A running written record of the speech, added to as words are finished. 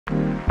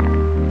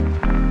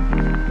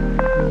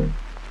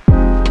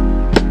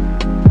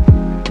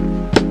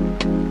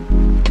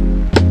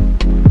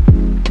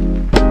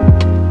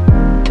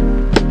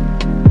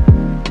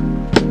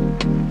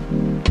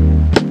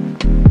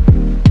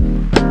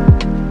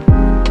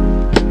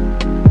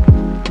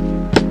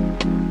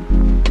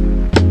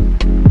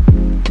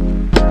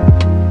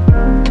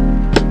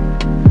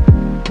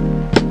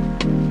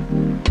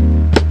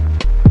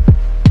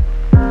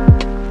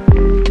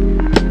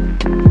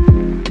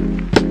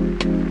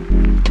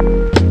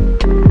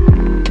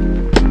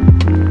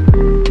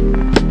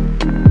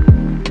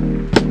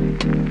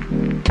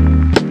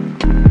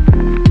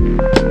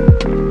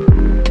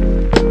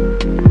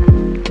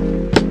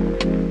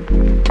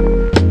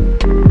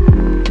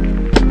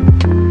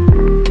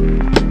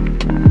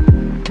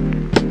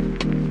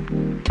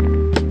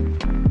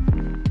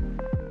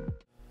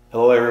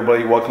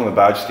welcome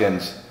to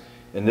Badgeskins.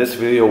 In this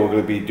video we're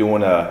going to be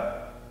doing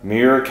a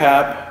mirror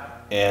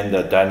cap and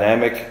a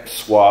dynamic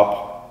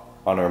swap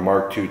on our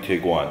MK2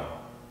 Tiguan.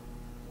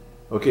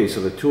 Okay,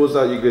 so the tools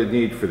that you're going to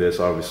need for this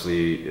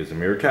obviously is a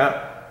mirror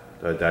cap,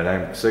 a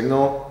dynamic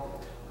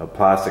signal, a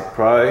plastic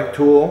pry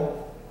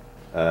tool,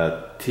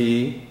 a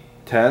T10,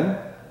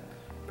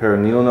 pair of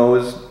needle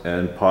nose,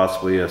 and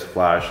possibly a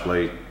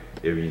flashlight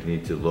if you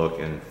need to look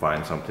and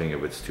find something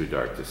if it's too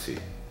dark to see.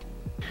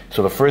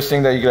 So the first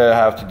thing that you're gonna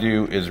have to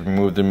do is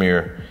remove the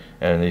mirror,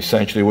 and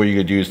essentially what you're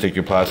gonna do is take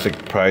your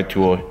plastic pry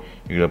tool,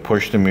 you're gonna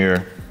push the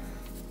mirror,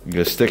 you're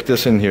gonna stick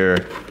this in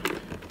here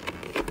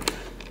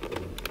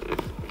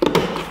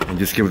and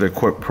just give it a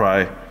quick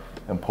pry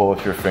and pull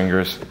with your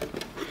fingers,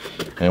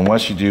 and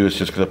once you do, it's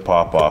just gonna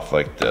pop off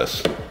like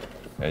this.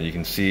 And you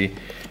can see,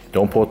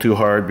 don't pull too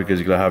hard because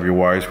you're gonna have your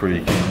wires where you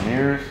keep the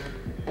mirrors.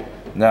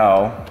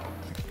 Now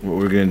what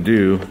we're gonna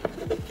do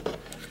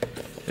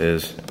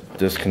is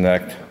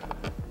disconnect.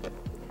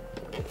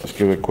 Just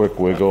give it a quick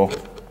wiggle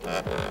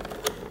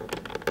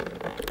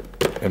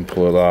and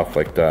pull it off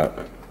like that.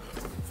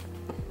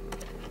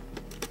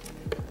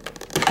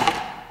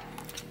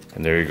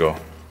 And there you go.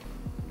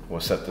 We'll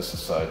set this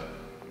aside.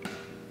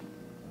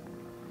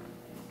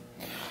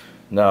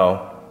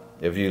 Now,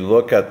 if you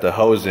look at the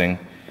housing,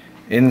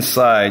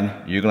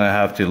 inside you're gonna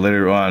have to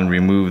later on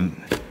remove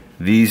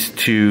these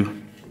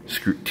two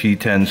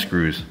T10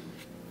 screws.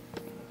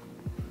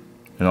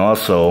 And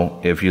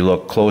also, if you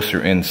look closer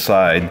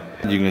inside,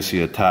 you're gonna see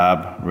a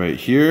tab right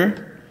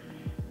here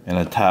and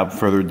a tab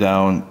further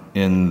down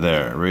in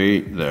there,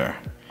 right there.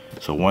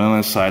 So one on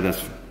the side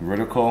that's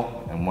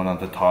vertical and one on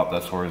the top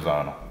that's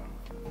horizontal.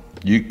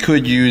 You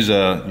could use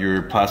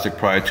your plastic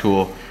pry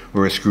tool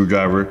or a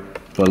screwdriver,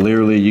 but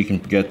literally you can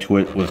get to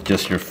it with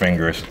just your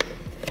fingers.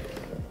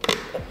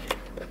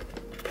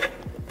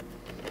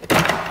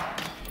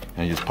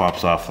 And it just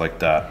pops off like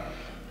that.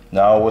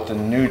 Now with the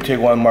new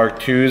Tiguan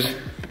MK2s,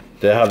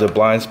 they have the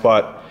blind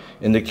spot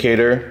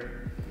indicator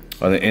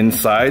on the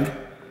inside.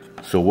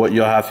 So what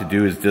you'll have to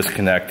do is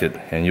disconnect it,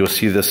 and you'll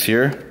see this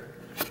here.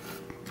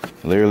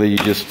 Literally you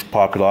just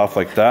pop it off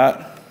like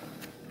that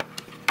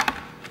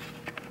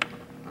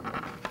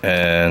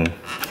and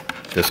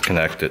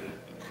disconnect it.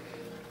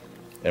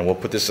 And we'll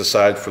put this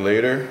aside for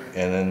later,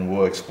 and then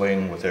we'll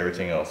explain with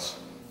everything else.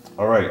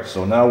 Alright,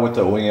 so now with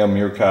the OEM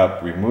mirror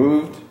cap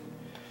removed,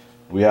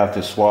 we have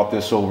to swap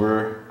this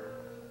over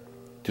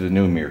to the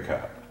new mirror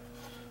cap.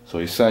 So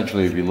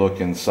essentially, if you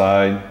look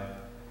inside,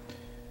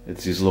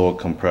 it's these little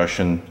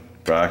compression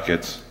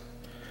brackets.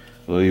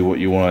 Really what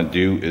you want to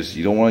do is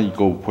you don't want to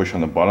go push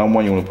on the bottom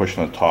one, you want to push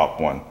on the top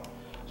one.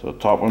 So the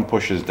top one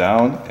pushes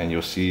down and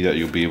you'll see that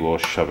you'll be able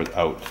to shove it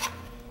out.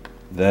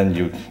 Then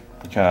you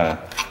kind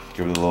of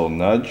give it a little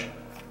nudge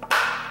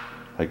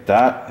like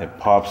that. It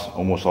pops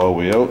almost all the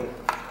way out.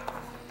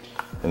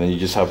 And then you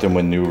just have to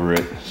maneuver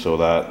it so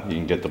that you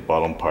can get the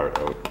bottom part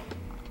out.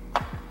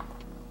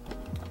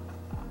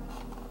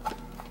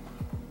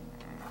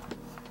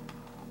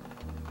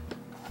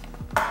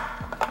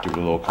 Give it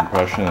a little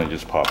compression and it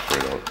just pops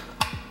right out.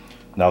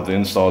 Now the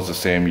install is the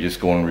same, you just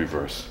go in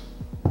reverse.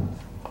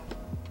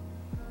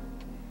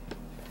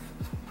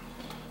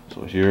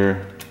 So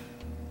here,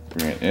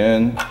 bring it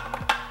in.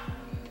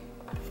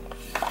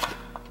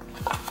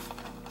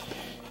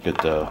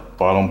 Get the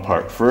bottom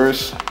part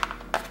first,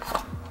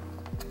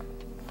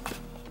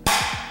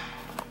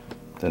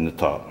 then the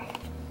top.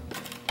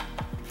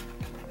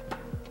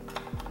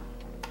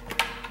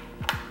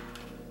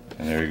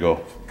 And there you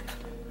go.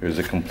 Here's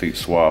a complete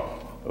swap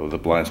of the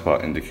blind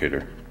spot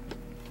indicator.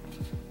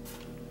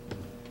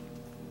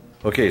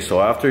 Okay,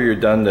 so after you're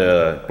done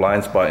the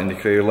blind spot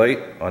indicator light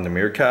on the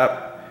mirror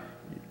cap,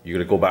 you're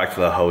gonna go back to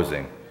the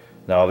housing.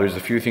 Now there's a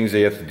few things that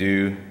you have to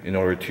do in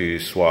order to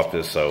swap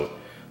this out.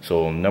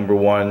 So number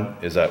one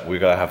is that we're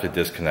gonna have to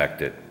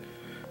disconnect it.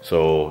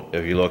 So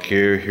if you look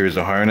here, here's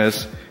the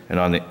harness, and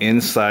on the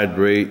inside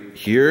right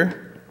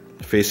here,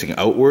 facing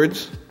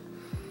outwards,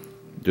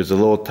 there's a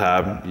little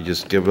tab. You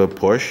just give it a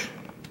push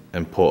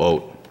and pull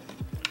out.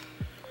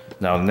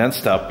 Now the next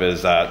step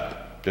is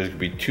that there's gonna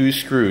be two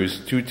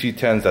screws, two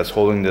T10s that's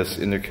holding this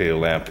indicator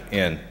lamp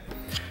in.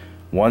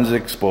 One's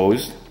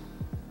exposed,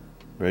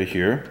 right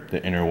here,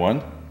 the inner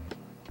one,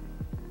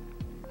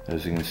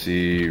 as you can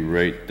see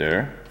right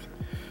there.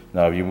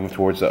 Now if you move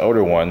towards the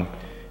outer one,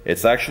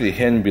 it's actually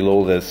hidden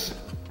below this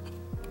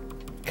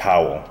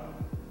cowl.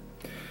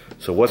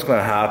 So what's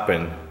gonna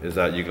happen is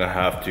that you're gonna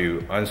have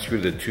to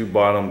unscrew the two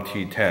bottom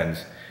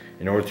T10s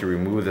in order to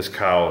remove this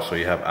cowl so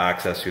you have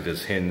access to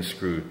this hidden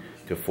screw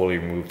to fully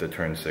remove the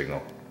turn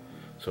signal.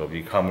 So if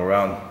you come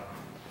around,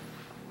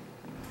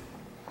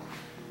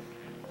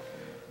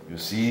 you'll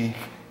see,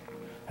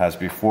 as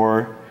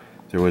before,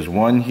 there was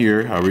one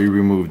here, I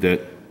removed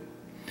it,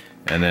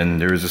 and then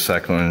there's a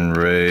second one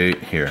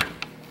right here.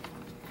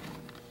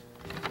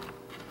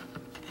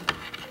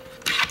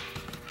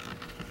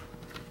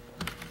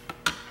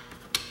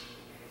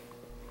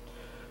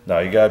 Now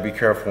you gotta be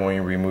careful when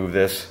you remove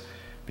this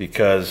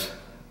because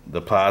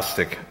the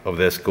plastic of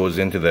this goes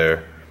into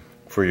there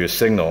for your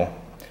signal,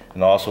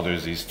 And also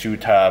there's these two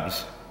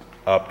tabs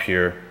up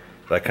here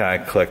that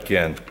kind of click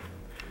in.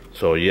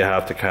 So you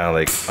have to kind of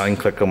like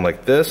unclick them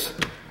like this,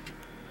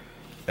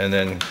 and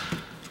then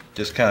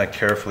just kind of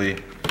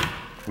carefully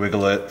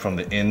wiggle it from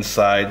the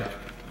inside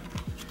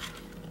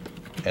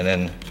and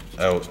then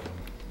out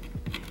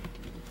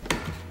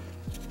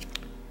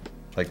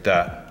like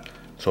that.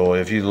 So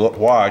if you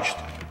watched,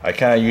 I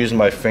kind of used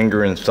my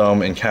finger and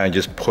thumb and kind of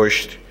just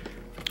pushed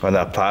on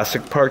that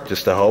plastic part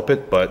just to help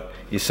it, but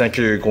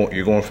essentially you're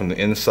going from the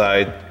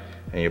inside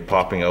and you're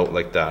popping out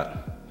like that.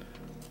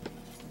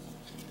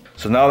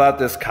 So now that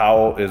this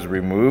cowl is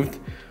removed,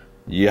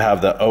 you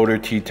have the outer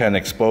T10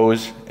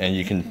 exposed, and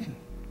you can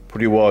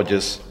pretty well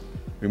just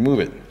remove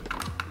it.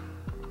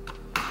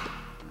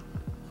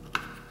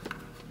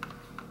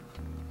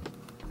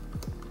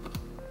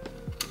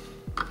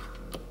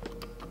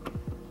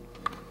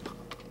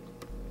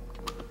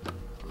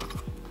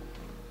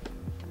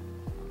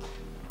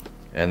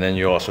 And then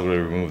you're also going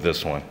to remove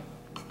this one.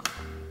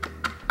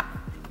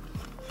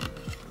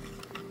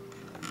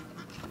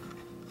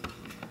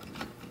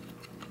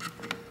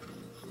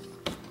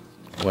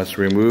 Once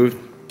removed,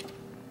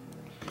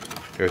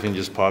 everything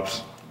just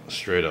pops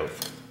straight out.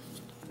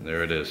 And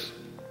there it is.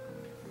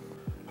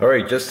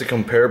 Alright, just to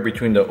compare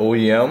between the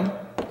OEM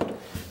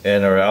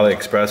and our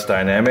AliExpress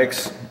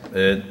Dynamics,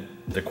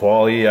 the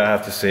quality, I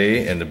have to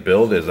say, and the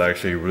build is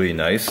actually really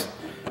nice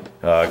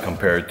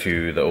compared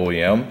to the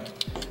OEM.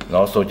 And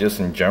also just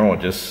in general,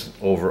 just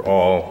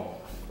overall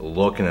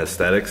look and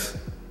aesthetics,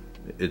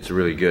 it's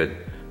really good.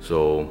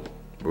 So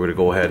we're gonna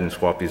go ahead and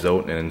swap these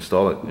out and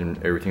install it, and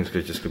everything's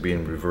just gonna be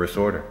in reverse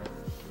order.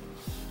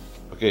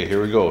 Okay, here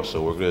we go.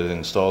 So we're gonna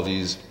install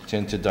these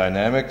tinted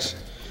Dynamics.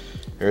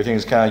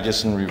 Everything's kind of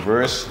just in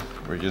reverse.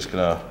 We're just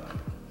gonna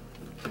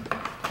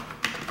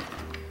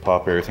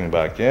pop everything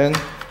back in.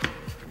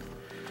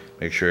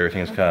 Make sure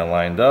everything's kind of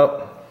lined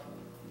up.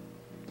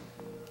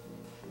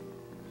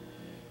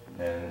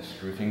 And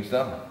screw things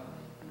down.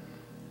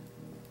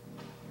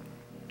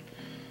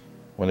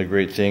 One of the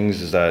great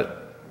things is that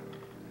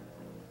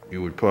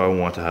you would probably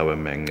want to have a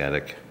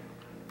magnetic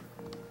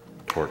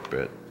torque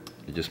bit.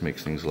 It just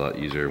makes things a lot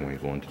easier when you're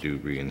going to do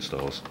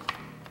reinstalls.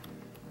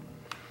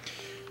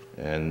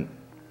 And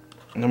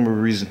number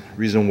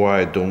reason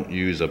why I don't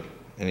use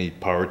any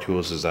power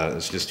tools is that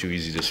it's just too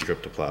easy to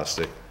strip the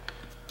plastic.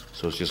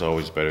 So it's just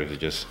always better to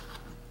just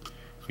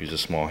use a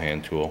small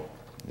hand tool.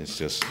 It's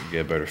just, you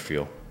get a better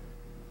feel.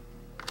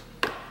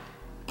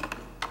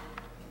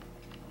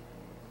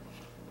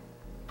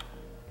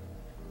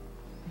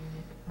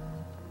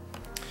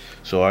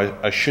 So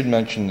I should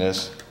mention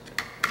this.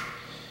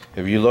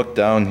 If you look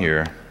down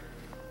here,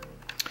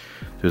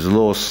 there's a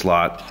little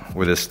slot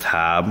where this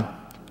tab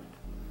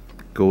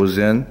goes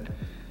in.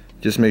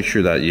 Just make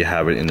sure that you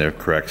have it in the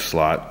correct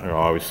slot, or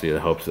obviously it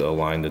helps to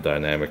align the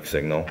dynamic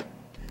signal.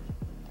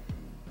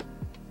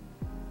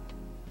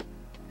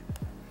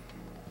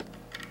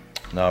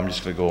 Now I'm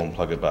just gonna go and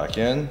plug it back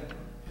in.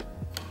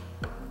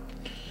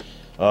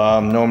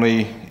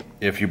 Normally,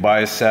 if you buy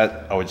a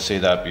set, I would say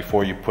that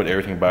before you put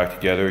everything back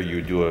together,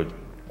 you do a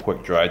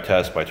quick dry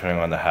test by turning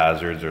on the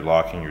hazards or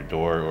locking your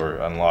door or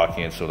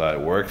unlocking it so that it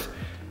works.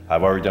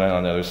 I've already done it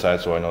on the other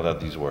side, so I know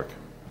that these work.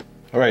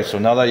 Alright, so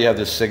now that you have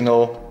this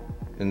signal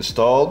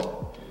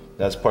installed,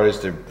 that's part is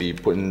to be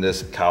putting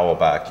this cowl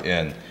back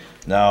in.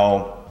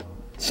 Now,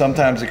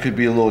 sometimes it could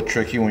be a little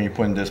tricky when you're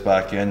putting this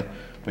back in,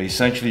 but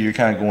essentially you're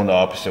kind of going the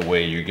opposite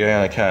way. You're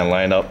going to kind of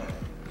line up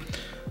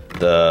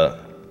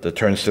the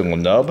turn signal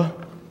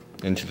nub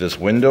into this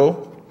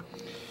window.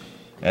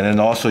 And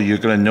then also you're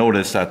going to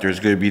notice that there's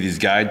going to be these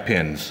guide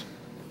pins.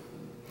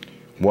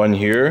 One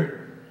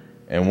here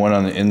and one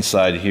on the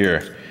inside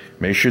here.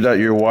 Make sure that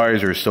your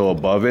wires are still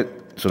above it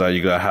so that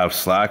you're going to have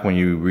slack when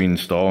you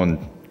reinstall and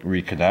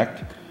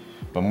reconnect.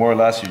 But more or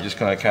less you're just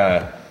going to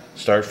kind of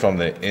start from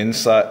the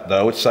inside, the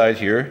outside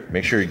here.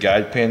 Make sure your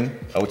guide pin,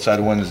 outside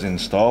one is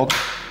installed,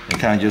 and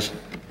kind of just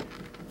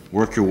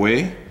work your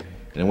way.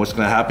 And what's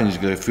going to happen is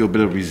you're going to feel a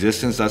bit of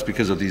resistance. That's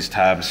because of these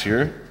tabs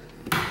here.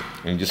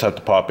 And you just have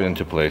to pop it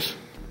into place.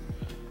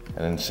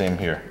 And then same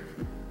here.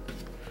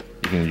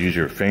 You can use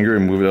your finger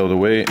and move it out of the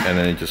way, and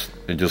then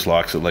it just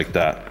locks it like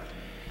that.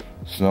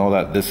 So now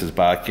that this is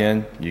back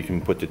in, you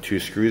can put the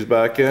two screws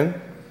back in,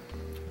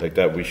 like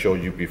that we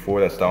showed you before,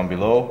 that's down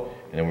below,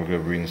 and then we're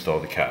going to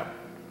reinstall the cap.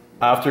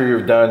 After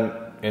you're done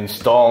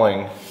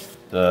installing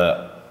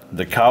the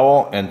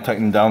cowl and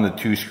tightening down the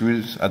two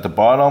screws at the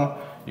bottom,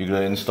 you're going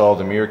to install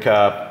the mirror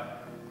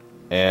cap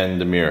and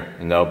the mirror,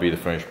 and that'll be the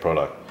finished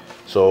product.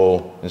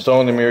 So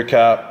installing the mirror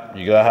cap,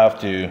 you're going to have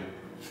to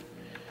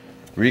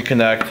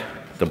reconnect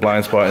the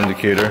blind spot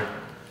indicator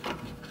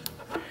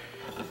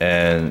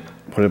and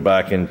put it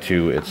back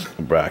into its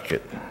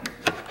bracket,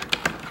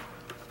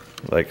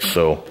 like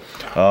so.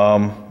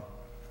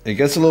 It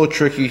gets a little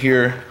tricky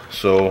here,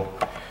 so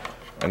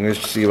I'm going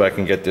to see if I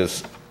can get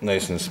this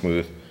nice and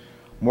smooth.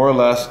 More or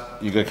less,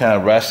 you can kind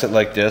of rest it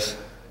like this.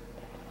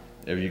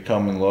 If you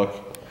come and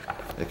look,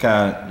 you're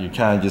kind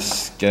of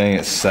just getting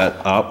it set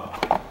up,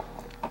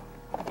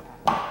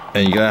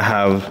 and you're gonna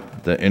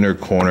have the inner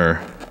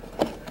corner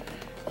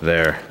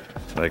there,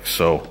 like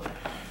so.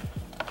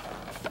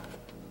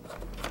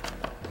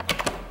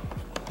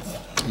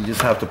 You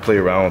just have to play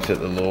around with it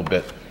a little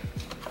bit.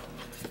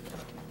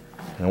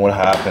 And what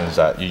happens is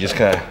that you just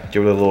kind of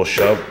give it a little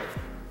shove,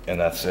 and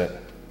that's it.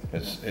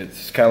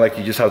 It's kind of like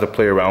you just have to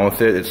play around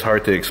with it. It's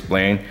hard to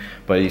explain,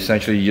 but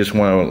essentially you just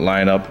want to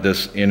line up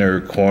this inner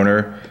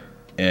corner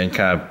and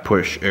kind of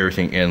push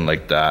everything in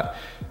like that.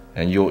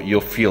 And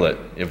you'll feel it.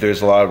 If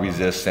there's a lot of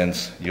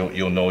resistance,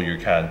 you'll know you're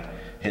kind of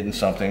hitting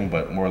something,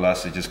 but more or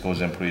less it just goes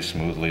in pretty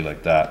smoothly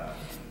like that.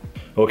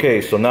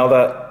 Okay, so now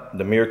that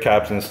the mirror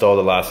cap's installed,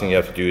 the last thing you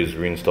have to do is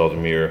reinstall the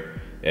mirror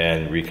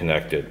and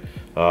reconnect it.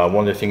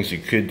 One of the things you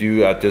could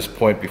do at this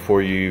point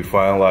before you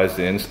finalize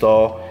the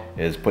install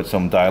is put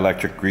some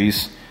dielectric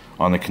grease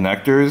on the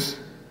connectors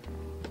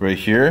right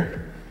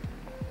here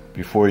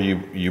before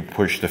you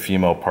push the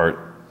female part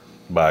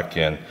back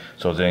in.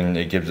 So then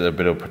it gives it a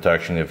bit of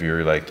protection if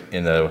you're like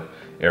in the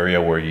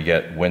area where you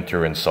get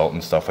winter and salt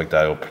and stuff like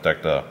that. It'll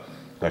protect the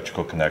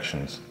electrical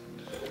connections.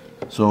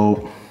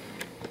 So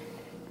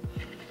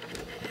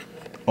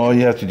all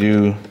you have to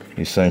do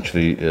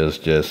essentially is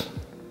just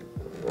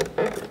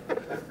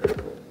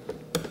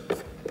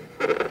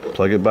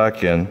plug it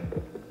back in,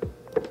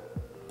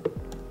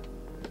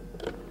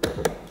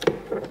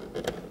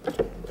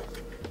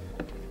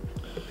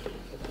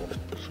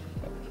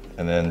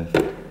 and then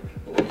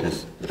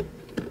just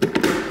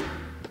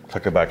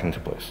tuck it back into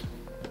place.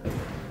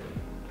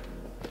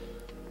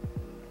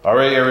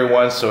 Alright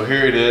everyone, so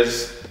here it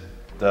is,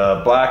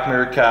 the black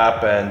mirror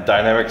cap and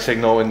dynamic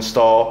signal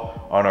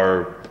install on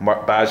our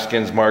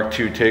Badgeskins Mark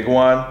II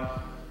Tiguan.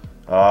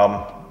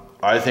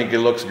 I think it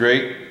looks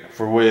great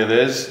for what it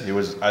is. It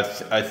was,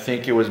 I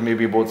think it was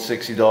maybe about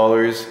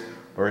 $60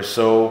 or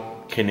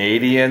so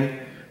Canadian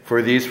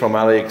for these from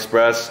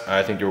AliExpress.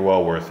 I think they're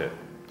well worth it.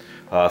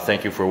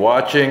 Thank you for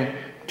watching.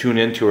 Tune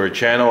into our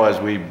channel as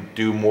we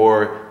do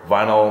more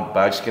vinyl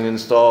Badgeskin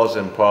installs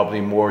and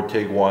probably more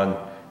Tiguan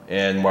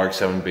and Mark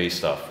 7 base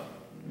stuff.